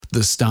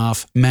The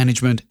staff,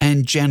 management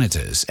and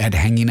janitors at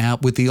Hanging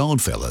Out with the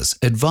Old Fellas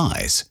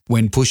advise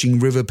when pushing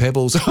river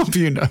pebbles up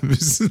your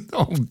nose.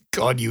 Oh,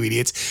 God, you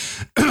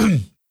idiots.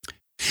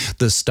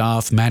 The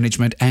staff,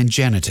 management and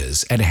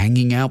janitors at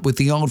Hanging Out with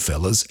the Old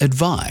Fellas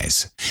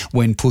advise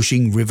when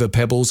pushing river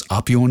pebbles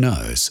up your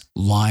nose,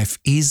 life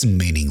is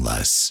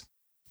meaningless.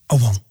 A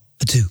 1,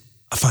 a 2,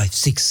 a 5,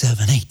 6,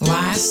 7, 8.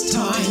 Last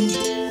time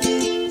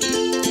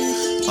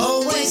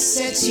always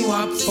sets you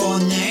up for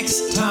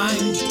next time.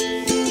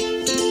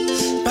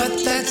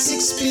 But that's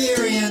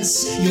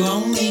experience, you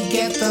only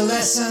get the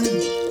lesson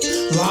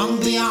long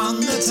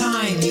beyond the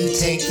time you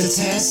take the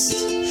test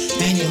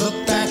and you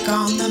look back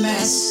on the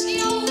mess.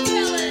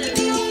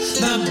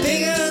 The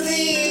bigger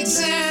the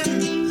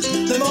exam,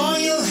 the more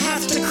you'll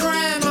have to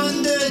cram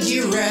under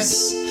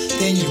duress.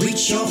 Then you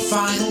reach your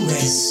final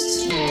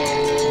rest.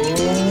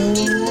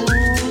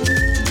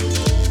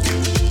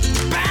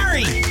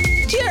 Barry!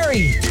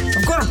 Jerry!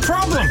 I've got a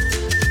problem.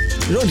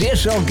 Look,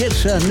 yes, I'll get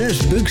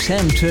Nurse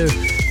Booksam to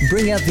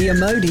bring out the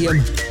Imodium.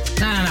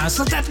 No, it's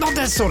not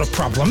that sort of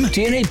problem.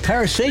 Do you need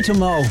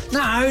paracetamol?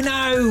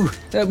 No.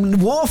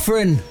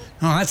 Warfarin?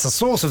 Oh, that's the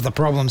source of the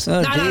problems.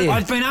 Oh, No, dear.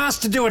 I've been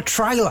asked to do a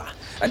trailer.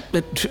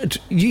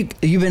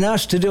 You've been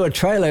asked to do a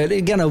trailer. Are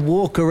you going to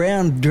walk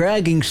around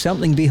dragging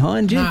something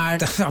behind you? No,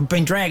 I've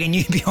been dragging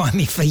you behind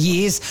me for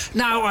years.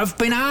 No, I've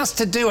been asked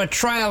to do a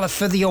trailer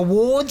for the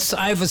awards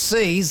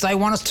overseas. They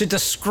want us to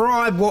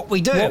describe what we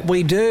do. What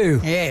we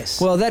do? Yes.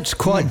 Well, that's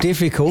quite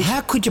difficult.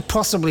 How could you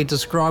possibly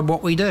describe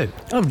what we do?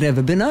 I've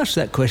never been asked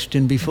that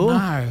question before.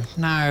 No.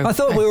 I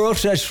thought we were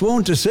also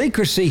sworn to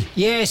secrecy.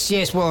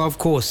 Yes, well, of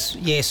course,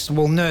 yes.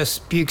 Well, Nurse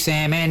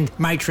Bukesam and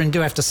Matron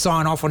do have to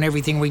sign off on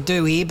everything we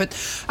do here, but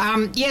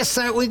yes,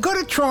 so we've got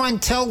to try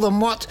and tell them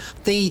what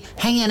the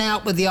Hanging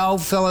Out with the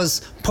Old Fellas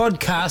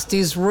podcast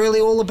is really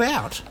all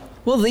about.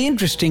 Well, the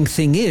interesting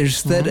thing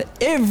is that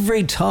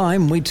every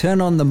time we turn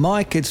on the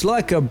mic, it's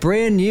like a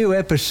brand new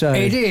episode.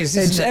 It is,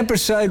 isn't It's it?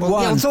 episode Well,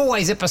 1. yeah, it's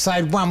always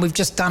episode 1. We've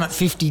just done it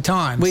 50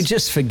 times. We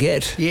just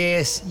forget.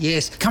 Yes.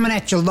 Coming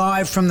at you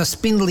live from the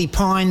Spindley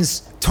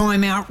Pines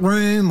timeout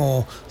room,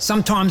 or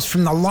sometimes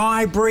from the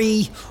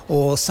library,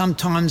 or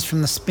sometimes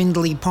from the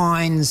Spindley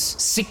Pines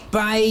sick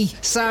bay.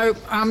 So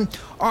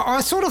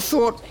I sort of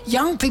thought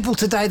young people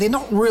today, they're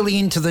not really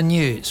into the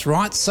news,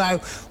 right?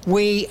 So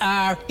we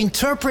are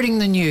interpreting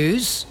the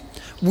news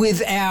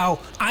with our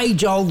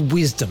age-old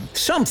wisdom.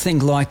 Something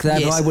like that,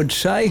 Yes. I would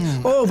say.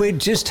 Or we're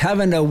just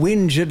having a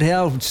whinge at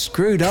how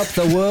screwed up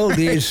the world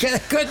is.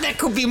 That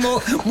could be more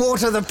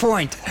to the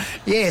point.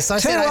 Yes, I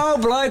Two said...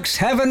 old blokes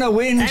having a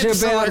whinge about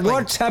Absolutely.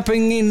 what's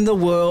happening in the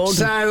world.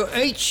 So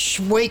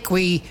each week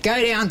we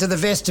go down to the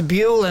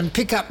vestibule and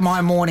pick up my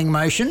morning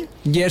motion.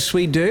 Yes,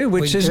 we do,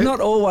 which We is do. not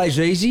always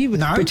easy,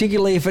 No.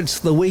 particularly if it's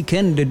the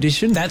weekend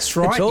edition. That's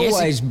right, It's yes,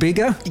 always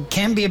bigger. It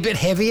can be a bit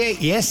heavier,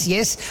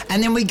 yes.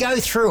 And then we go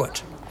through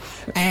it.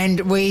 And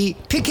we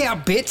pick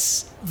out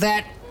bits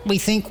that we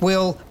think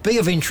will be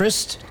of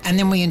interest, and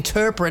then we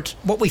interpret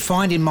what we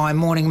find in my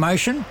morning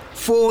motion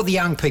for the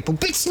young people.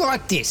 Bits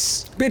like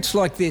this. Bits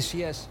like this,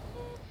 yes.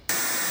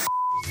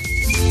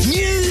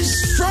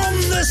 News from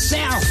the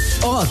South.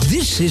 Oh,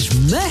 this is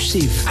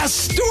massive. A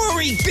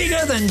story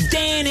bigger than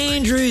Dan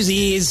Andrews'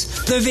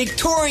 ears. The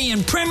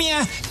Victorian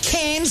Premier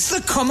cans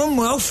the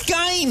Commonwealth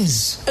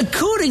Games.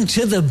 According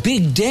to the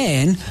Big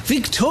Dan,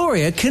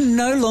 Victoria can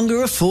no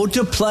longer afford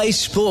to play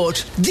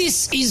sport.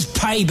 This is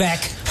payback.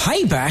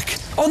 Payback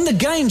on the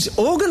Games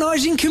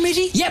Organising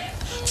Committee? Yep,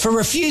 for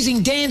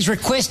refusing Dan's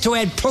request to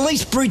add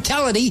police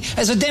brutality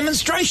as a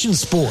demonstration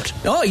sport.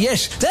 Oh,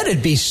 yes,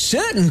 that'd be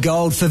certain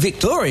gold for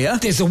Victoria.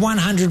 There's a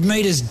 100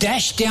 metres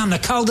dash down the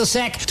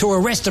cul-de-sac to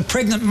arrest a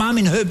pregnant mum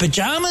in her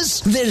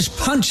pyjamas. There's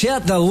punch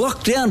out the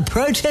lockdown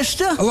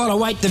protester. A lot of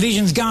weight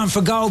divisions going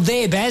for gold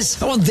there, Baz.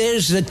 Oh,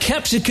 there's the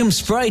capsicum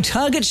spray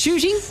target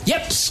shooting.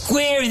 Yep,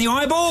 square in the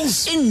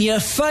eyeballs. In your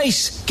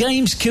face,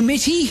 Games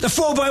Committee. The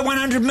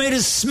 4x100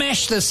 metres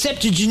smash the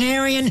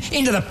septuagenarian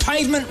into the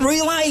pavement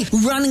relay.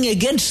 Running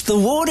against the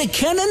water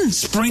cannon.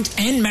 Sprint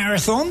and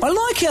marathon. I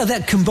like how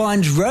that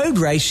combines road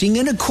racing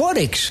and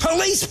aquatics.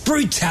 Police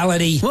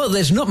brutality. Well,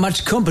 there's not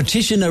much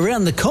competition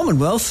around the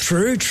Commonwealth.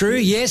 True,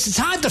 yes. It's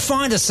hard to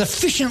find a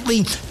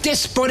sufficiently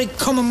despotic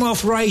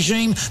Commonwealth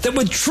regime that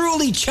would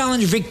truly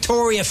challenge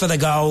Victoria for the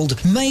gold.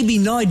 Maybe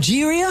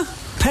Nigeria?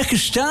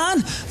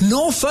 Pakistan?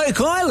 Norfolk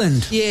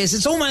Island? Yes,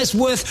 it's almost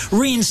worth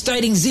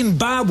reinstating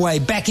Zimbabwe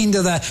back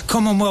into the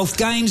Commonwealth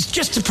Games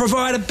just to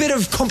provide a bit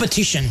of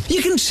competition.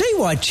 You can see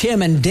why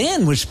Chairman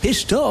Dan was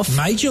pissed off.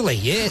 Majorly,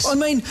 yes. I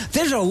mean,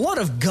 there's a lot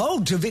of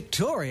gold to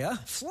Victoria.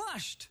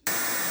 Flushed.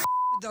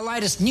 The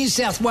latest New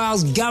South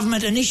Wales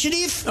government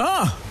initiative.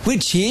 Oh,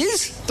 which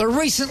is? The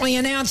recently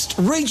announced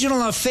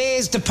Regional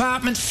Affairs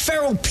Department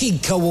Feral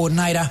Pig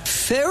Coordinator.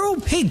 Feral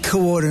Pig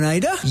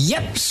Coordinator?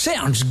 Yep.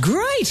 Sounds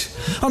great.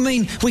 I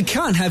mean, we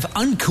can't have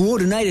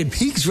uncoordinated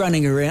pigs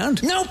running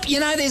around. Nope,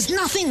 there's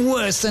nothing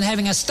worse than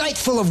having a state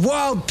full of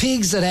wild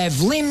pigs that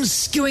have limbs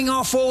skewing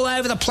off all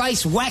over the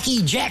place,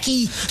 wacky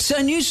jacky.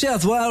 So New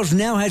South Wales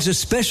now has a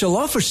special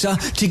officer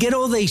to get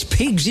all these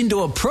pigs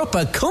into a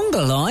proper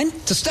conga line?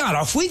 To start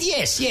off with,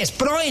 yes,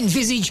 but I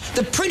envisage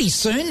that pretty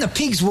soon the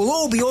pigs will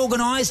all be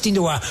organised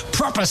into a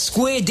proper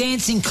square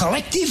dancing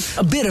collective.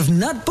 A bit of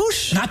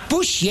nutbush?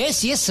 Nutbush,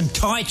 yes, some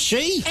Tai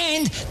Chi.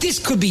 And this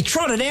could be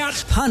trotted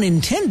out, pun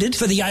intended,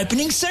 for the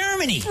opening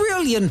ceremony.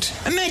 Brilliant.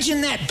 Imagine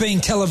that being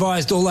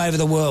televised all over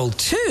the world.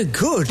 Too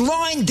good.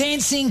 Line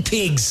dancing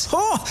pigs.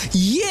 Oh,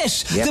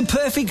 yes, Yep. the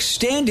perfect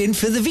stand-in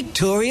for the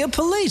Victoria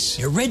Police.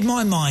 You read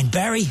my mind,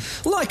 Barry.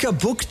 Like a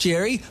book,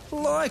 Jerry,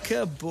 like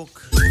a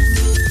book.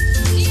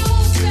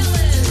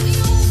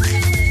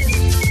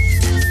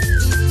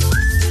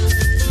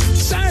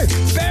 So,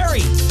 Barry,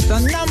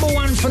 the number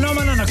one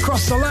phenomenon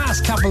across the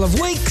last couple of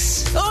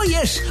weeks. Oh,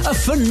 yes, a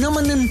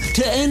phenomenon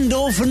to end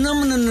all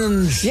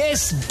phenomenons.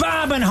 Yes,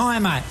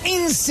 Barbenheimer,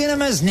 in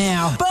cinemas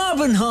now.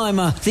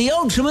 Barbenheimer, the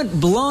ultimate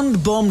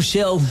blonde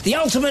bombshell. The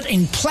ultimate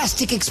in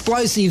plastic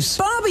explosives.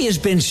 Barbie has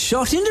been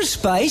shot into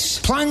space,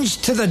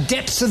 Plunged to the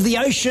depths of the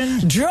ocean.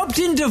 dropped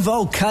into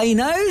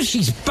volcanoes,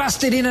 She's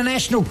busted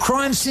international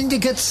crime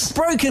syndicates.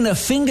 broken a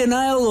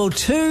fingernail or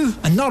two,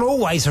 And not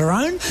always her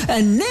own.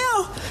 and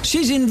now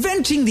she's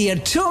inventing the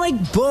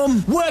atomic bomb,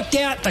 Worked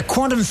out the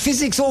quantum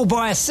physics all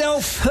by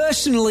herself.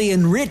 personally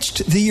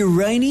enriched the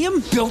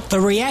uranium, Built the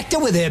reactor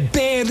with her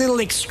bare little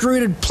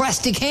extruded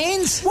plastic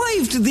hands.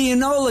 waved the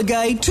Enola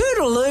Gay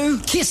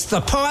toodaloo, Kissed the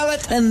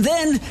pilot. and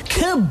then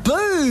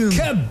kaboom!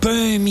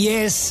 Kaboom,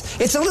 yes.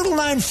 It's a little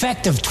known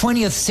fact of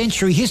 20th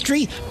century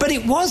history, but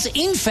it was,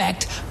 in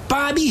fact,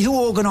 Barbie who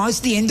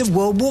organised the end of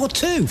World War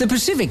II. The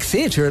Pacific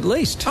Theatre, at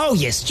least. Oh,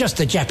 yes, just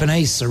the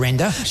Japanese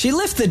surrender. She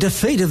left the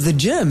defeat of the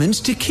Germans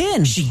to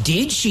Ken. She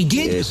did,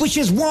 Yes. which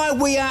is why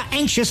we are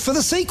anxious for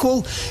the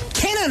sequel,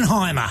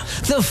 Kennenheimer.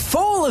 The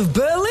fall of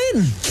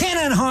Berlin.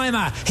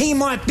 Kennenheimer, he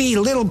might be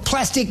little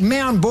plastic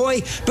mound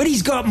boy, but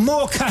he's got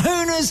more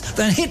kahunas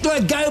than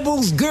Hitler,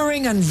 Goebbels,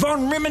 Goering and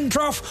von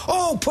Ribbentrop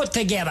all put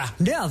together.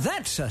 Now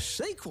that's a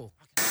sequel.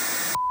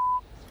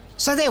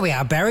 So there we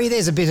are, Barry.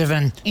 There's a bit of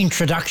an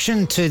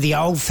introduction to the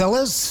old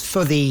fellas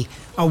for the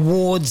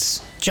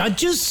awards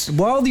judges.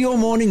 While your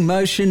morning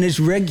motion is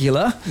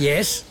regular,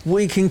 Yes.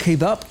 we can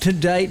keep up to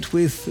date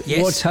with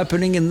Yes. what's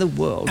happening in the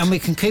world. And we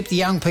can keep the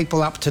young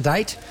people up to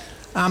date.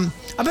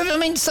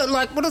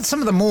 What are some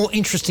of the more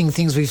interesting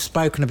things we've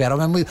spoken about?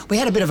 I mean, we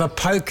had a bit of a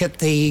poke at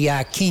the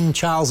King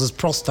Charles's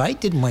prostate,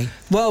 didn't we?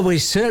 Well, we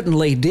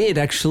certainly did,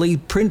 actually.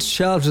 Prince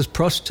Charles's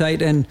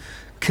prostate and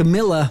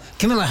Camilla.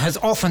 Camilla has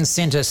often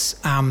sent us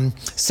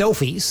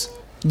selfies.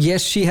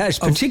 Yes, she has,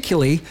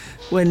 particularly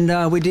when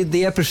we did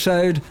the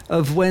episode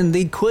of when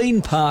the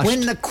Queen passed.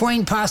 When the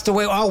Queen passed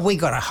away, we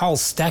got a whole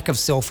stack of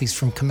selfies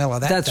from Camilla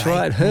that That's day.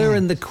 right, her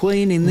and the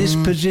Queen in this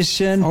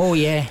position. Oh,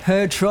 yeah.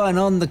 Her trying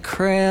on the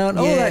crown,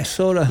 all that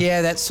sort of...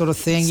 Yeah, that sort of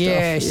thing. stuff,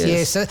 Yes, yes.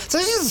 yes. So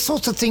these are the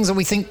sorts of things that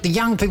we think the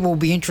young people will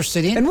be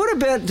interested in. And what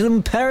about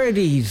them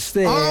parodies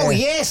there? Oh,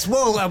 yes.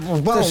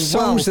 The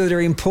songs that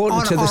are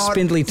important to the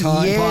Spindly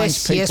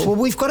Pines people. Yes. Well,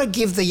 we've got to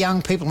give the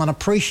young people an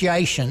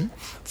appreciation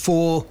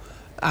for,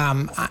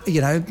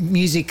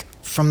 music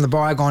from the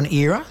bygone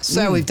era.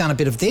 So we've done a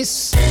bit of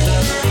this.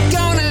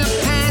 Gonna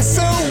pass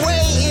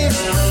away if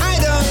I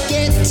don't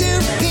get to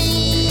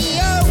pee.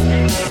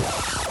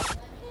 Oh.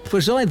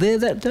 Was I there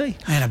that day?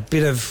 And a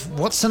bit of,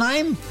 what's the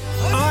name?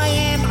 I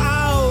am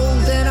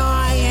old and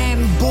I am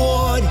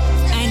bored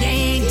and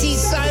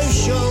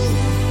antisocial.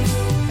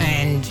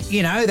 And,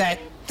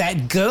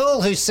 that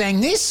girl who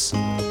sang this.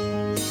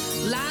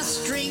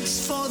 Last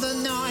drinks for the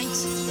night.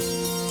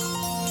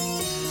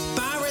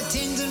 Bar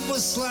attendant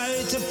was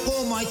slow to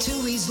pour my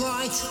Tooheys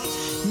light.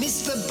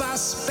 Missed the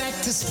bus back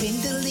to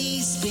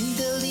Spindly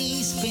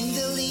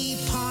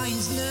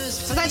Pines Nurse.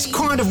 So that's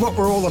kind of what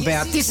we're all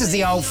about. This is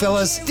the old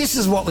fellas. This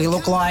is what we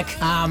look like.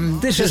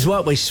 This is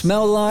what we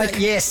smell like.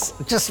 Yes,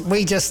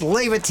 we just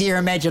leave it to your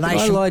Can I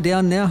imagination. lie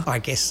down now? I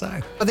guess so.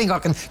 I think I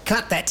can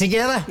cut that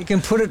together. You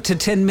can put it to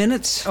 10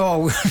 minutes.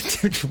 Oh,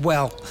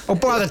 well. Or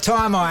by the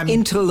time I'm...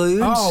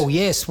 Interludes. Oh,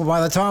 yes. Well,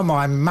 by the time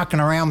I'm mucking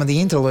around with the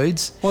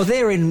interludes. Well,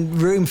 they're in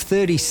room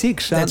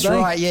 36, aren't That's they?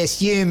 right,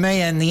 yes. You,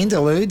 me and the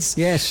interludes.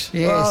 Yes.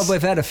 Yes. Oh,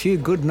 we've had a few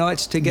good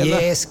nights together.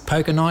 Yes,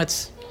 poker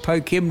nights.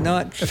 Poke him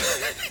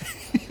nights.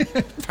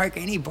 Poke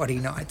anybody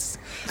nights.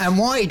 And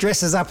why he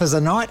dresses up as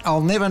a knight,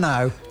 I'll never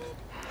know.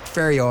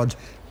 Very odd.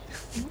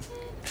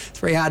 It's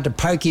very hard to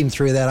poke him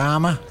through that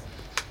armour.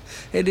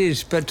 It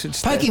is, but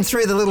it's... Poke him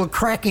through the little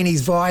crack in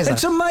his visor.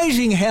 It's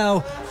amazing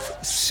how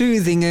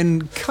soothing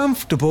and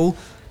comfortable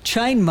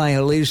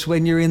chainmail is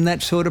when you're in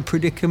that sort of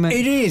predicament.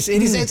 It is.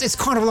 It's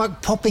kind of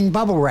like popping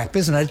bubble wrap,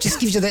 isn't it? It just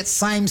gives you that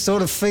same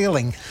sort of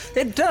feeling.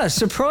 It does,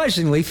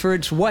 surprisingly, for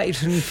its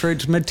weight and for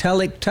its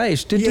metallic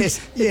taste. Yes.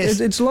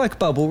 It's like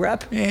bubble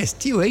wrap. Yes.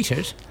 Do you eat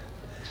it?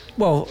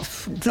 Well,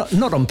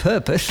 not on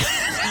purpose.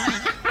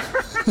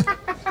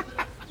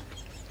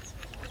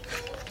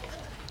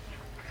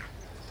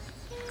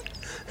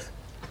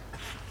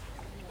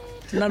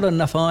 Not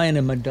enough iron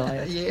in my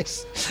diet.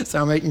 Yes.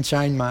 So I'm eating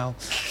chainmail.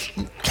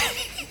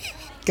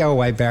 Go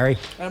away, Barry.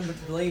 I'm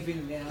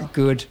leaving now.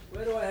 Good.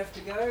 Where do I have to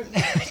go?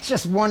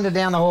 Just wander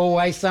down the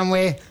hallway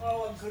somewhere.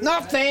 Oh, I'm good.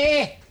 Not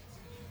there!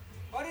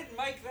 I didn't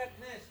make that